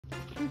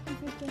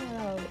15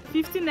 naira.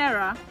 15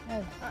 naira?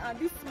 Yes.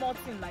 This small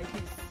thing like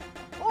this.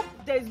 Hope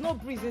there is no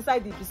breeze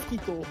inside the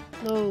biscuit. Oh.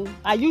 No.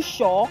 Are you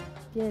sure?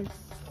 Yes.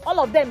 All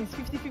of them is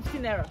 50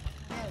 naira.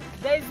 Yes.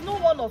 There is no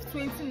one of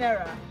 20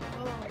 naira.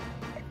 No.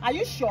 Are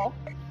you sure?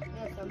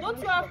 Yes. Don't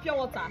you have pure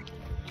water?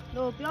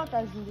 No, pure water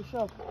is in the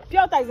shop.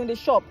 Pure water is in the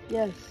shop.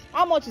 Yes.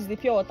 How much is the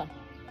pure water?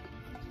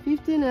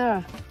 15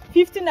 naira.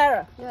 50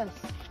 naira. Yes.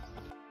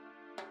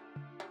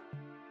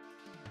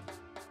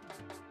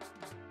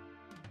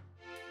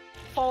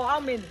 For how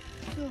many?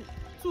 2.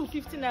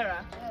 250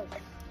 naira. Yes.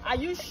 Are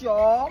you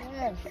sure?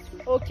 Yes.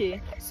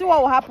 Okay. See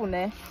what will happen,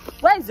 eh?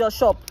 Where is your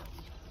shop?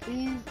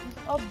 It's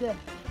up there.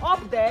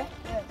 Up there?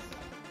 Yes.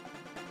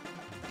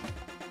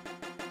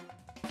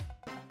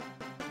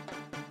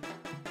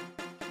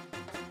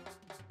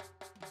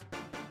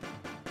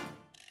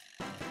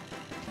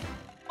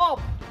 Up.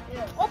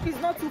 Yes. Up is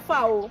not too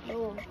far, oh.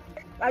 No.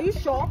 Are you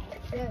sure?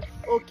 Yes.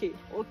 Okay.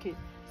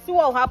 See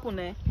what will happen,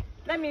 eh?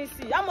 Let me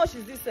see. How much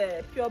is this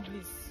pure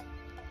bliss?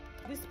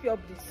 This pure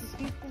bliss.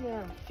 15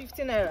 naira.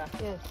 15 naira.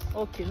 Yes.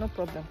 Okay, no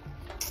problem.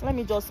 Let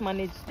me just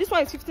manage. This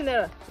one is 15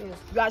 naira. Yes.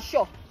 You are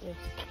sure? Yes.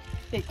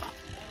 Take.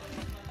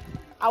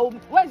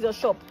 Where's your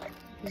shop?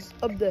 It's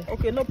up there.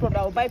 Okay, no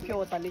problem. I'll buy pure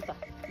water later.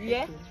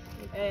 Yeah?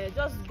 Okay.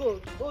 Just go.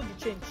 Hold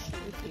the change.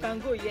 Okay. You can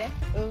go, yeah?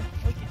 Oh.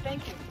 Okay,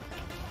 thank you.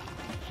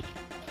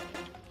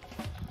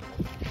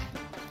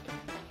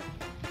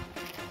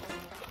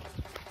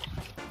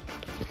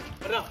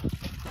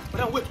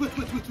 Madam, wait.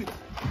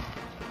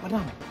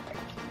 Madam,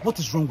 what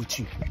is wrong with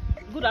you?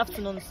 Good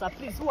afternoon, sir.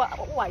 Please, who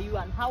are you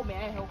and how may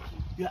I help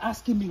you? You're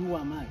asking me who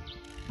am I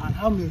and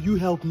how may you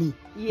help me?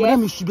 Yes.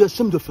 Madam, you should be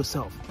ashamed of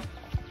yourself.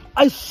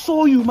 I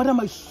saw you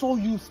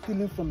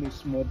stealing from a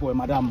small boy.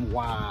 Madam,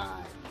 why?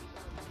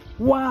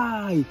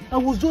 I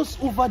was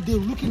just over there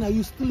looking at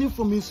you stealing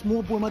from a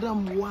small boy.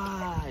 Madam,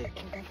 why?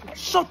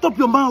 Shut up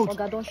your mouth.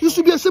 Oga, you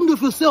should be ashamed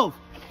of yourself.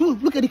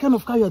 Look at the kind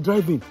of car you're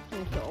driving.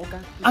 Okay,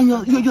 Oga. And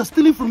you're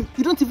stealing from him.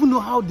 You don't even know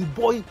how the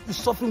boy is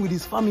suffering with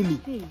his family.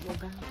 Hey,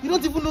 Oga. You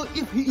don't even know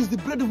if he is the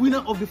breadwinner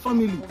of the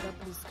family. Oga,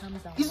 please calm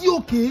down. Is he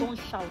okay? Don't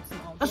shout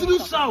now. I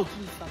shouldn't shout.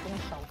 Please, sir,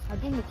 don't shout. I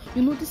don't know.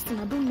 You know this thing,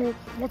 I don't know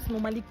what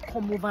normally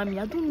come over me.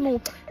 I don't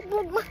know.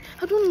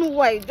 I don't know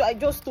why I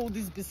just stole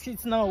these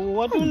biscuits now.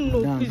 I don't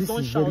know. Madam, please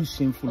don't shout. This is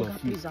very shameful Oga,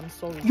 of you. please, I'm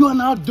sorry. You're an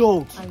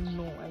adult. I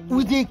know.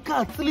 With a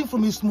car stealing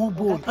from a small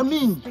boy. Oga, I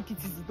mean. take it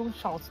easy. Don't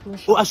shout.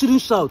 Oh, I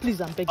shouldn't shout. Please,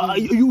 I'm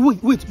begging you.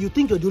 Wait. You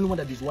think you're the only one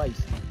that is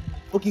wise?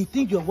 Okay, you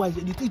think you're wise.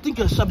 You think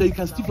you're sharp that you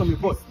can steal from a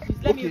boy.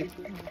 Okay,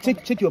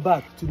 check your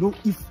bag to know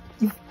if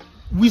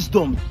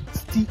wisdom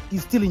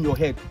is still in your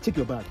head. Check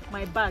your bag.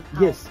 My bag?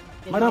 Yes.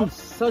 Madam,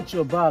 search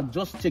your bag.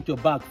 Just check your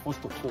bag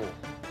first of all.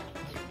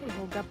 Hey,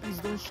 Oga, please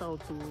don't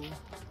shout. Oh.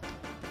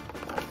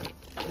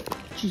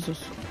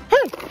 Jesus.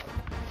 Hey!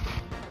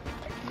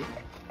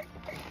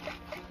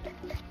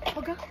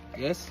 Oga.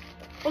 Yes?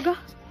 Oga,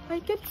 I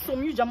kept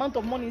some huge amount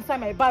of money inside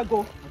my bag.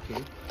 Oh.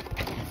 Okay.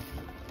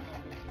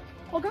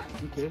 Oga,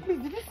 okay. Please,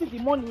 did you see the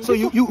money? So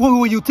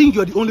you think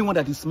you're the only one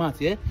that is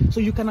smart, yeah? So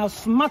you can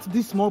outsmart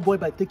this small boy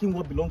by taking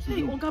what belongs to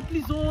you. Oga,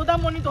 please, that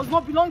money does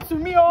not belong to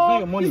me, It's not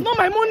your money. It's not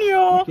my money,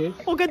 Okay.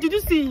 Oga, did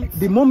you see it?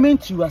 The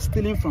moment you are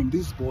stealing from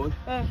this boy,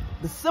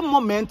 the same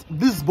moment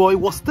this boy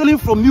was stealing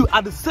from you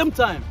at the same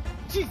time.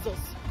 Jesus.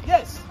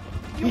 Yes.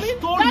 You mean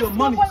stole your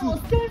money boy too. was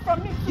stealing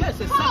from me?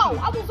 Yes, exactly. How?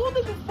 I was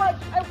holding this bag.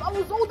 I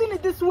was holding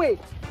it this way.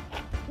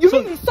 You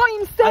mean you saw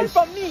him steal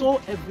from me? I saw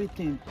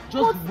everything.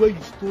 Just the way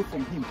you stole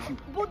from him too.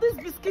 But this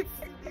biscuit,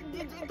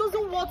 it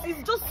doesn't work.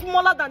 It's just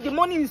smaller than the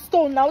money you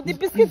stole now. The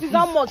biscuit is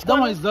how much? That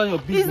one is not your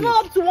business. It's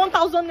not up to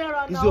 1,000 naira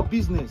now. It's your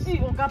business. Hey,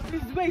 Oga,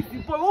 please, where is the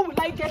boy? What will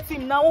I get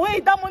him now? Hey,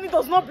 that money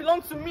does not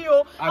belong to me,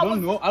 I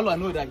don't know. All I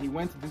know is that he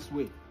went this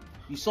way.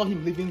 You saw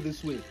him living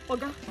this way.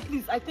 Oga,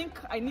 please, I think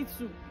I need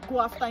to go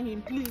after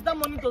him. Please, that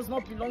money does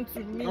not belong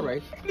to me. All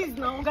right. Please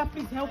now, Oga,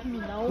 please help me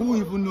now. Who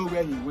even know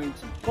where he went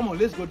to? Come on,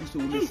 let's go this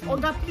way. Please,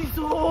 Oga, please,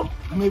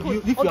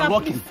 Maybe if you are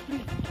walking.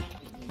 Please.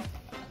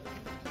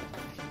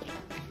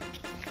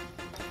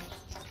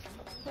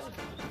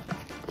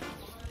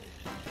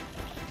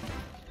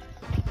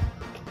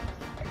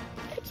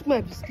 Who took my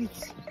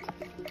biscuits?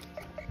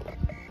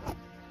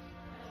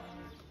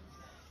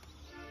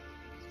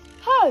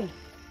 Hi!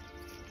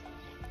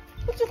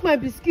 Who took my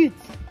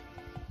biscuits?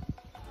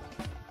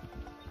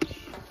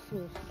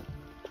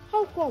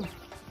 How come?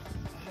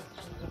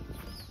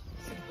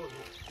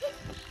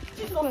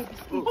 Jesus.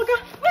 Oga,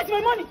 where's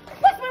my money?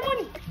 Where's my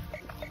money?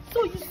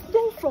 So you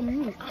stole from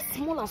me as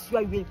small as you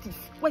are, a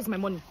thief. Where's my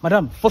money?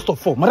 Madam, first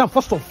of all,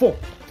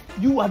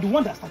 you are the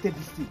one that started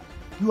this thing.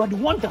 You are the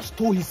one that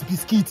stole his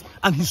biscuits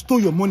and he stole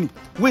your money.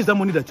 Where's that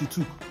money that you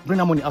took? Bring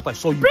that money up, I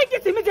saw you. Bring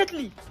it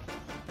immediately.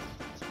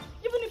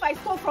 Even if I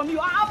stole from you,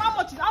 how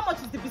much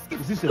is the biscuit?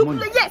 Is this your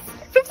money? Yes,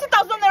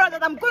 50,000 naira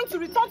that I'm going to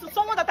return to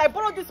someone that I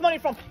borrowed this money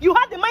from. You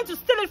had the mind to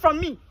steal it from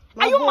me.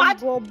 Are you mad?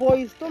 Boy,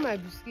 you stole my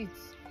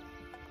biscuits.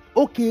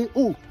 Okay,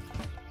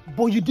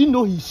 But you didn't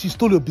know she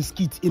stole your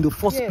biscuit in the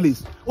first Yes.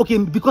 place. Okay,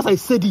 because I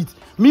said it.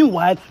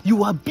 Meanwhile, you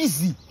were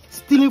busy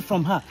stealing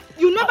from her.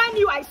 You never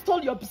knew I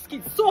stole your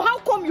biscuits. So how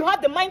come you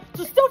had the mind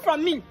to steal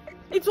from me?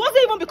 It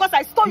wasn't even because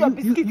I stole your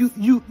biscuits.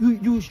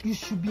 You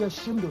should be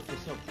ashamed of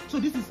yourself. So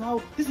this is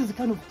the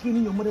kind of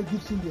training your mother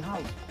gives you in the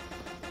house.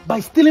 By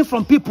stealing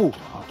from people.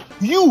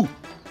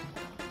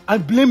 I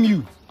blame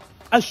you.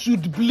 I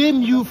should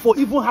blame you for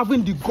even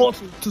having the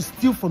guts to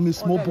steal from a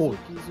small boy.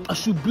 I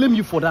should blame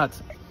you for that.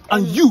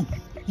 And you.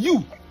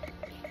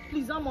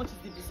 Please, how much is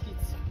the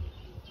biscuits?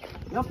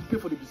 You have to pay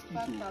for the biscuits.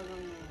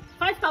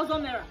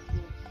 5,000 naira.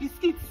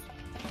 Biscuits.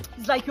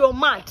 It's like you're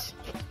mad.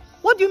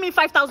 What do you mean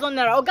 5,000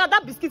 naira? Oh God,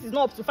 that biscuit is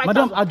not up to 5,000.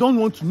 Madam, I don't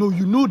want to know.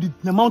 You know the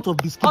amount of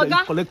biscuit that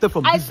you collected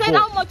from this boy. I said,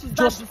 how much is that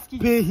Just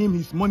biscuit? pay him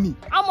his money.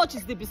 How much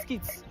is the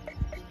biscuit?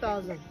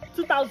 2,000.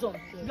 2,000.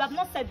 Yes. You have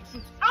not said the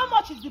truth. How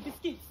much is the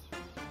biscuit?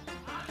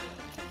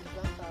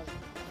 1,000.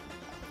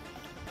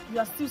 You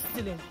are still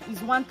stealing.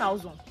 It's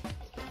 1,000.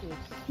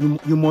 Yes.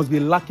 You must be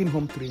lacking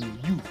home training.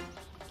 You,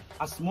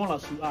 as small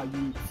as you are,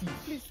 you thief.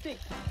 Please take.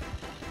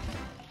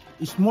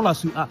 As small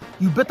as you are,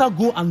 you better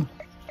go and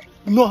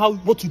know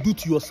what to do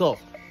to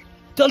yourself.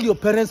 Tell your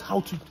parents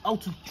how to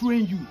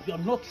train you. You are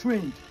not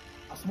trained.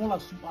 As small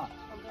as you are.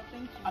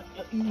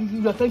 Thank you.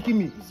 You are thanking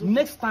me. Okay.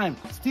 Next time,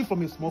 steal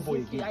from a small boy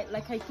Okay, again.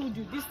 like I told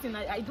you, this thing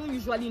I don't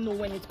usually know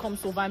when it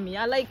comes over me.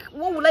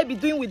 What will I be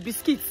doing with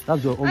biscuits?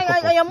 That's your own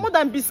I am more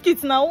than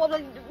biscuits now.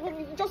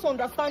 Just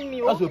understand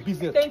me. That's your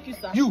business. Thank you,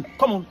 sir. You,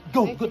 come on,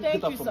 go. Thank Go you. get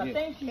Thank out you, from sir. here.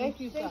 Thank you. Thank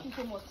you, Thank sir. you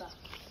so much, sir.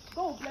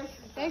 God bless you.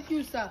 Thank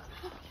you, sir.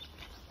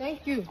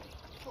 Thank you. Thank you.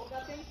 God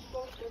bless you.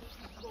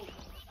 Go.